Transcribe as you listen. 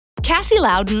Cassie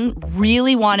Loudon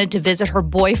really wanted to visit her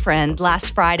boyfriend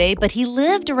last Friday, but he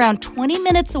lived around 20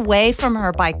 minutes away from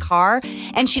her by car,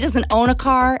 and she doesn't own a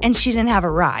car, and she didn't have a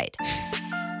ride.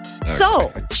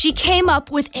 So she came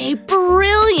up with a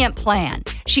brilliant plan.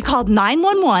 She called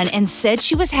 911 and said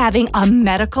she was having a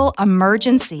medical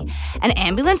emergency. An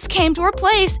ambulance came to her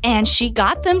place and she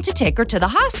got them to take her to the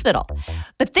hospital.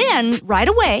 But then, right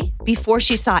away, before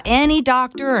she saw any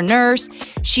doctor or nurse,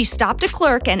 she stopped a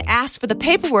clerk and asked for the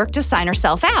paperwork to sign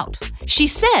herself out. She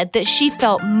said that she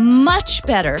felt much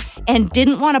better and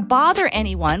didn't want to bother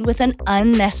anyone with an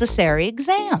unnecessary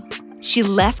exam. She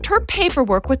left her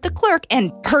paperwork with the clerk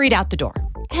and hurried out the door.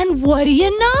 And what do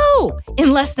you know?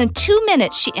 In less than 2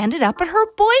 minutes, she ended up at her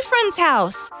boyfriend's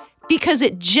house because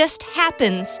it just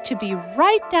happens to be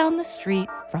right down the street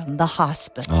from the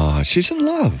hospital. Oh, she's in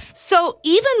love. So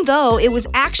even though it was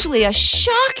actually a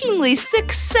shockingly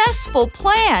successful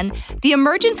plan, the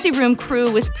emergency room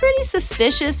crew was pretty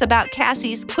suspicious about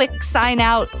Cassie's quick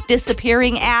sign-out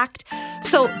disappearing act.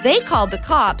 So they called the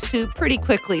cops, who pretty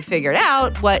quickly figured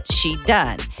out what she'd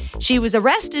done. She was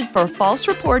arrested for false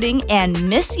reporting and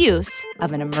misuse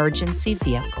of an emergency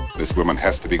vehicle. This woman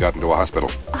has to be gotten to a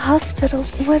hospital. A hospital?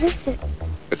 What is it?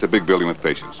 It's a big building with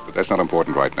patients, but that's not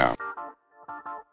important right now.